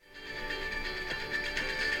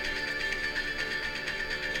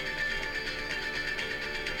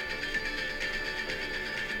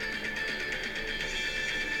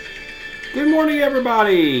Good morning,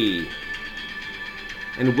 everybody,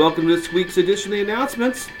 and welcome to this week's edition of the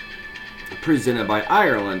announcements, presented by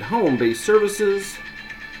Ireland Home-Based Services.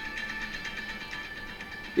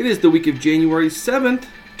 It is the week of January 7th,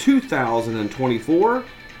 2024.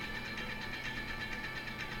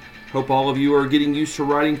 Hope all of you are getting used to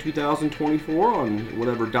writing 2024 on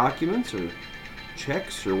whatever documents or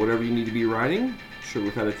checks or whatever you need to be writing. Sure,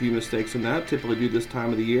 we've had a few mistakes in that. Typically do this time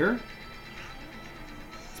of the year.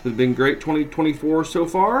 It's been great 2024 so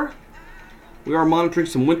far. We are monitoring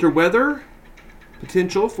some winter weather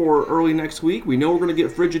potential for early next week. We know we're going to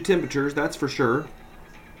get frigid temperatures, that's for sure.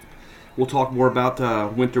 We'll talk more about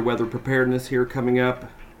winter weather preparedness here coming up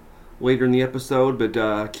later in the episode,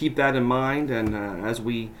 but keep that in mind and as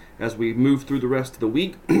we move through the rest of the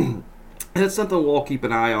week. And it's something we'll all keep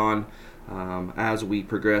an eye on as we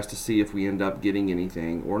progress to see if we end up getting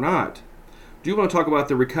anything or not. Do you want to talk about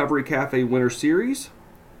the Recovery Cafe Winter Series?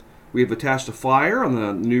 We have attached a flyer on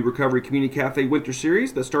the new Recovery Community Cafe Winter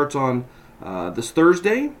Series that starts on this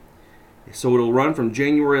Thursday. So it'll run from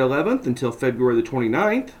January 11th until February the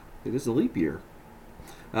 29th. It is a leap year.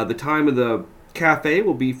 The time of the cafe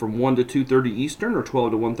will be from 1 to 2:30 Eastern or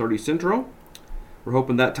 12 to 1:30 Central. We're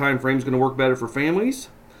hoping that time frame is going to work better for families.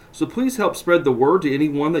 So please help spread the word to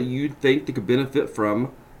anyone that you think that could benefit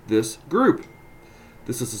from this group.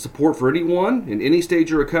 This is a support for anyone in any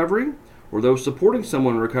stage of recovery or those supporting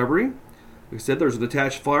someone in recovery. Like I said, there's an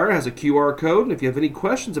attached flyer, it has a QR code, and if you have any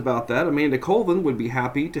questions about that, Amanda Colvin would be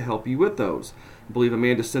happy to help you with those. I believe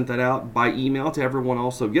Amanda sent that out by email to everyone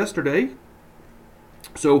also yesterday.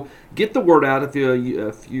 So get the word out if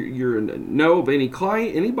you know of any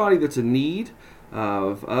client, anybody that's in need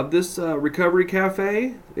of this Recovery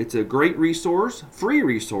Cafe. It's a great resource, free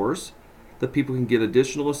resource, that people can get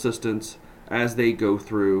additional assistance as they go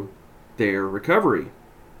through their recovery.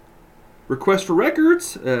 Request for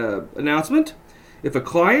records announcement. If a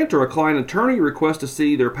client or a client attorney requests to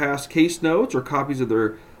see their past case notes or copies of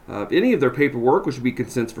their any of their paperwork, which would be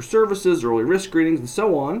consents for services, early risk screenings, and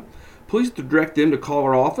so on, please direct them to call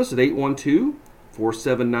our office at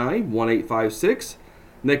 812-479-1856,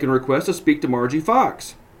 and they can request to speak to Margie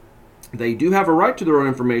Fox. They do have a right to their own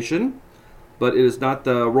information, but it is not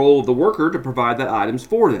the role of the worker to provide the items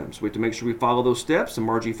for them. So we have to make sure we follow those steps, and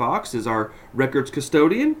Margie Fox is our records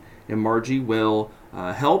custodian, and Margie will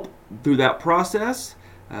help through that process,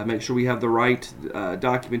 make sure we have the right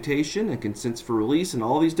documentation and consents for release and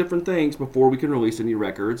all these different things before we can release any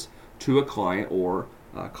records to a client or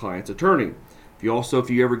client's attorney. If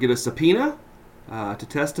you ever get a subpoena to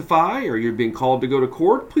testify or you're being called to go to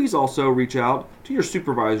court, please also reach out to your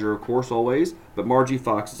supervisor, of course, always. But Margie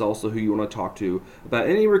Fox is also who you want to talk to about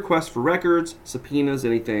any requests for records, subpoenas,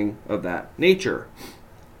 anything of that nature.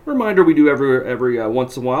 Reminder, we do every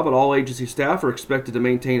once in a while, but all agency staff are expected to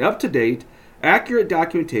maintain up-to-date, accurate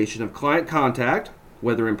documentation of client contact,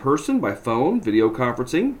 whether in person, by phone, video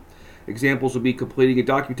conferencing. Examples will be completing a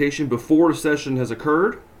documentation before a session has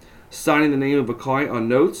occurred, signing the name of a client on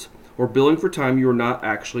notes, or billing for time you are not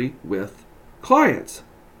actually with clients.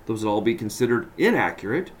 Those will all be considered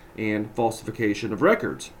inaccurate and falsification of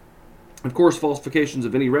records. Of course, falsifications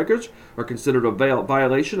of any records are considered a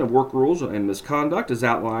violation of work rules and misconduct as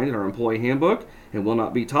outlined in our employee handbook and will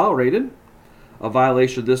not be tolerated. A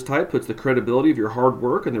violation of this type puts the credibility of your hard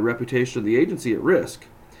work and the reputation of the agency at risk.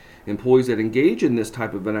 Employees that engage in this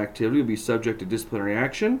type of an activity will be subject to disciplinary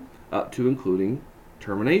action, up to including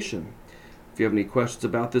termination. If you have any questions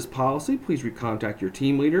about this policy, please contact your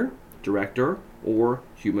team leader, director, or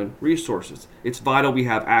human resources. It's vital we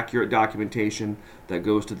have accurate documentation that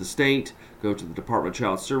goes to the state, goes to the Department of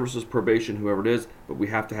Child Services, probation, whoever it is, but we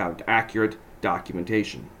have to have accurate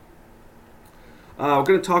documentation. We're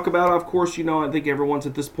going to talk about, of course, I think everyone's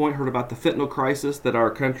at this point heard about the fentanyl crisis that our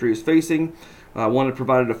country is facing. I wanted to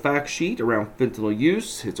provide a fact sheet around fentanyl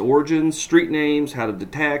use, its origins, street names, how to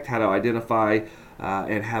detect, how to identify,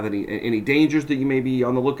 and have any dangers that you may be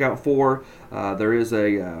on the lookout for. There is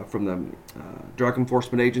from the Drug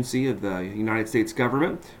Enforcement Agency of the United States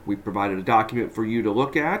government. We provided a document for you to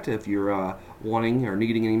look at if you're wanting or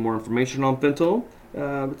needing any more information on fentanyl.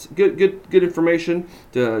 It's good information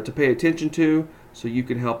to pay attention to, so you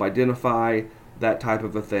can help identify that type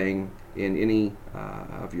of a thing in any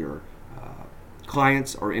of your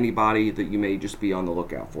clients or anybody that you may just be on the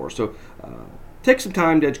lookout for. So take some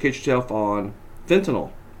time to educate yourself on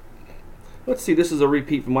fentanyl. Let's see, this is a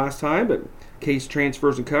repeat from last time, but case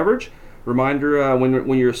transfers and coverage. Reminder,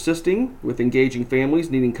 when you're assisting with engaging families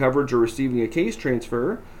needing coverage or receiving a case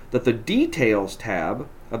transfer, that the details tab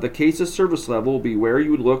of the case's service level will be where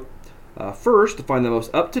you would look first to find the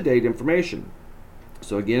most up-to-date information.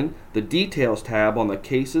 So again, the Details tab on the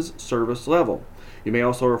case's service level. You may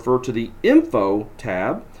also refer to the Info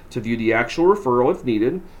tab to view the actual referral if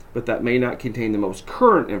needed, but that may not contain the most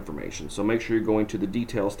current information. So make sure you're going to the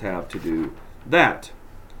Details tab to do that.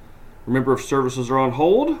 Remember, if services are on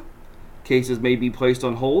hold, cases may be placed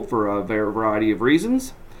on hold for a variety of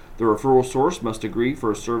reasons. The referral source must agree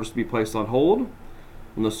for a service to be placed on hold.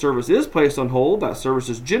 When the service is placed on hold, that service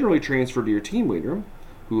is generally transferred to your team leader,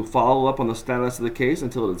 who will follow up on the status of the case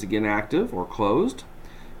until it is again active or closed.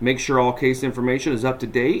 Make sure all case information is up to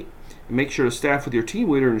date, and make sure to staff with your team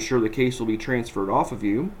leader and ensure the case will be transferred off of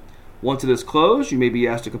you. Once it is closed, you may be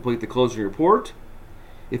asked to complete the closing report.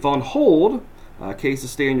 If on hold, cases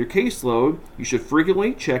stay on your caseload, you should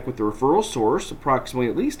frequently check with the referral source, approximately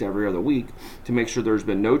at least every other week, to make sure there's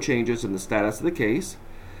been no changes in the status of the case.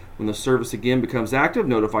 When the service again becomes active,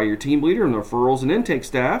 notify your team leader and the referrals and intake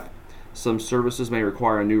staff. Some services may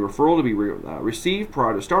require a new referral to be received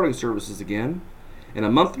prior to starting services again, and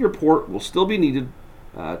a monthly report will still be needed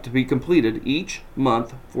to be completed each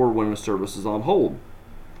month for when a service is on hold.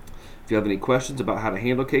 If you have any questions about how to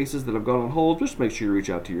handle cases that have gone on hold, just make sure you reach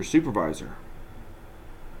out to your supervisor.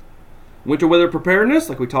 Winter weather preparedness,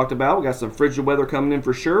 like we talked about, we got some frigid weather coming in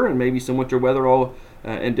for sure, and maybe some winter weather all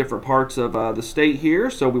in different parts of the state here,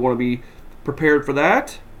 so we want to be prepared for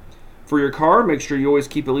that. For your car, make sure you always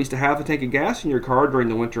keep at least a half a tank of gas in your car during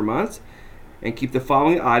the winter months, and keep the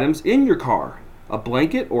following items in your car: a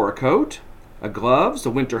blanket or a coat, a gloves,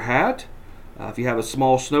 a winter hat, if you have a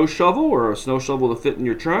small snow shovel or a snow shovel to fit in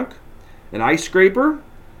your trunk, an ice scraper,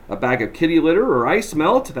 a bag of kitty litter or ice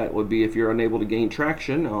melt, that would be if you're unable to gain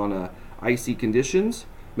traction on icy conditions.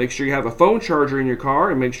 Make sure you have a phone charger in your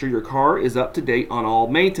car, and make sure your car is up to date on all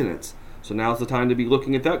maintenance. So now's the time to be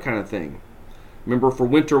looking at that kind of thing. Remember, for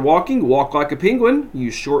winter walking, walk like a penguin.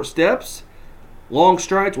 Use short steps. Long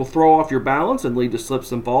strides will throw off your balance and lead to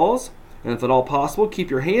slips and falls. And if at all possible, keep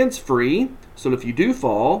your hands free so that if you do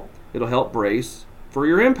fall, it'll help brace for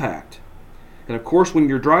your impact. And of course, when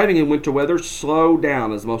you're driving in winter weather, slow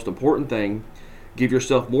down is the most important thing. Give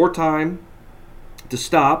yourself more time to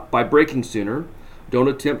stop by braking sooner. Don't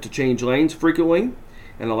attempt to change lanes frequently,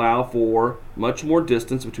 and allow for much more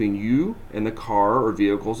distance between you and the car or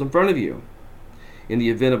vehicles in front of you. In the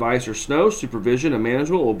event of ice or snow, supervision and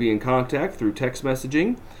management will be in contact through text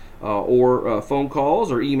messaging or phone calls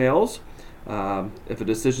or emails if a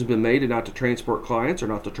decision has been made not to transport clients or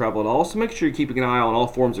not to travel at all. So make sure you're keeping an eye on all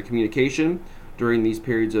forms of communication during these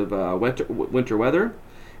periods of winter weather,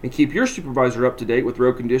 and keep your supervisor up to date with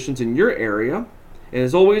road conditions in your area. And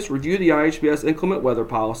as always, review the IHBS inclement weather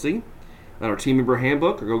policy and our team member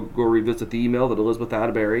handbook, or go revisit the email that Elizabeth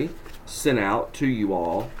Atterbury sent out to you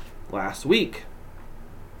all last week.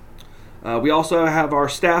 We also have our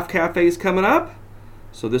staff cafes coming up.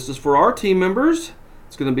 So this is for our team members.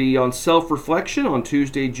 It's going to be on self-reflection on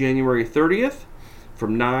Tuesday, January 30th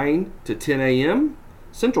from 9 to 10 a.m.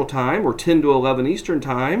 Central Time, or 10 to 11 Eastern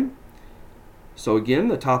Time. So again,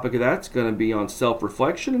 the topic of that's going to be on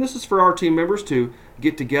self-reflection, and this is for our team members to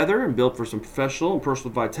get together and build for some professional and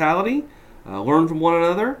personal vitality, learn from one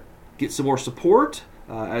another, get some more support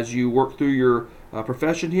as you work through your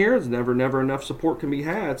profession here. There's never enough support can be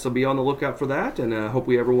had, so be on the lookout for that, and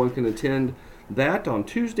hopefully everyone can attend that on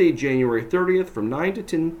Tuesday, January 30th from 9 to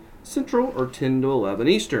 10 Central or 10 to 11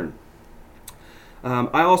 Eastern.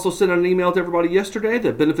 I also sent out an email to everybody yesterday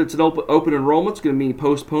that benefits and open enrollment is going to be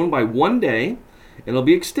postponed by one day, and it'll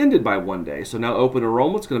be extended by one day. So now open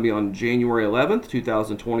enrollment is going to be on January 11th,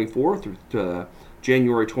 2024 through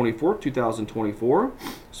January 24th, 2024.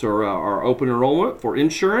 So our open enrollment for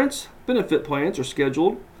insurance benefit plans are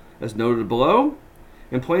scheduled as noted below,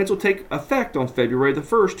 and plans will take effect on February the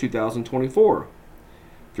 1st, 2024.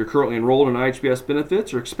 If you're currently enrolled in IHBS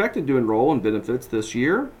benefits or expected to enroll in benefits this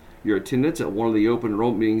year, your attendance at one of the open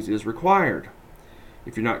enrollment meetings is required.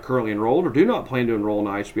 If you're not currently enrolled or do not plan to enroll in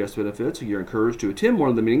IHBS benefits, you're encouraged to attend one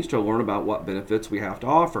of the meetings to learn about what benefits we have to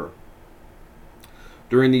offer.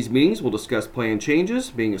 During these meetings, we'll discuss plan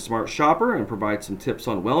changes, being a smart shopper, and provide some tips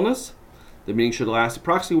on wellness. The meeting should last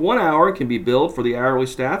approximately 1 hour and can be billed for the hourly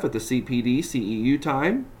staff at the CPD CEU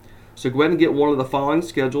time. So go ahead and get one of the following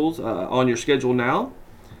schedules on your schedule now.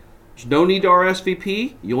 There's no need to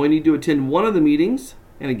RSVP. You only need to attend one of the meetings,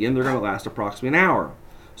 and again, they're going to last approximately an hour.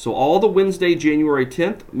 So all the Wednesday, January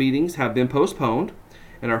 10th meetings have been postponed,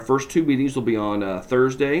 and our first two meetings will be on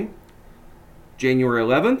Thursday, January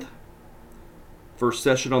 11th. First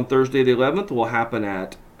session on Thursday the 11th will happen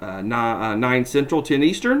at 9 Central, 10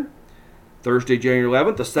 Eastern. Thursday, January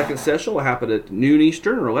 11th, the second session will happen at noon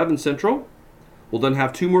Eastern or 11 Central. We'll then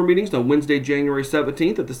have two more meetings on Wednesday, January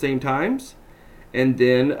 17th at the same times. And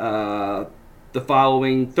then The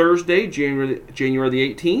following Thursday, January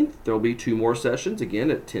the 18th, there will be 2 more sessions, again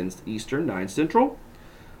at 10 Eastern, 9 Central.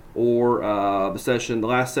 Or the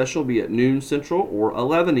last session will be at noon Central or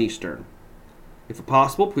 11 Eastern. If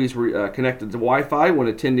possible, please connect to Wi-Fi when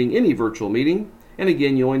attending any virtual meeting. And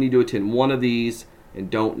again, you only need to attend one of these and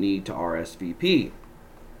don't need to RSVP.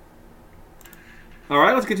 All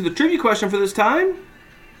right, let's get to the trivia question for this time.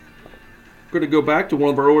 We're going to go back to one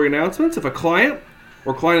of our earlier announcements. If a client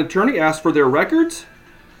or client attorney asks for their records,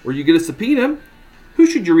 or you get a subpoena, who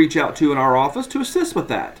should you reach out to in our office to assist with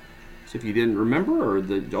that? So if you didn't remember, all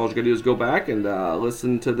you got to do is go back and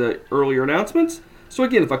listen to the earlier announcements. So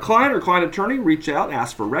again, if a client or client attorney reach out,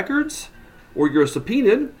 ask for records, or you're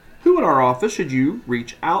subpoenaed, who in our office should you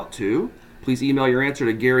reach out to? Please email your answer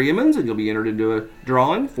to Gary Emmons, and you'll be entered into a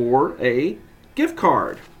drawing for a gift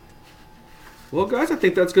card. Well, guys, I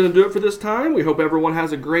think that's going to do it for this time. We hope everyone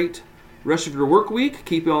has a great rest of your work week.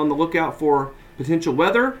 Keep on the lookout for potential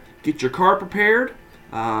weather. Get your car prepared.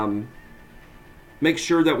 Make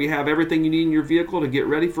sure that we have everything you need in your vehicle to get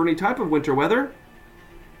ready for any type of winter weather.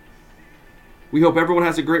 We hope everyone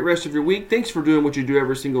has a great rest of your week. Thanks for doing what you do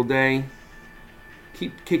every single day.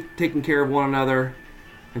 Keep taking care of one another.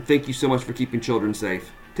 And thank you so much for keeping children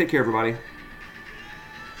safe. Take care, everybody.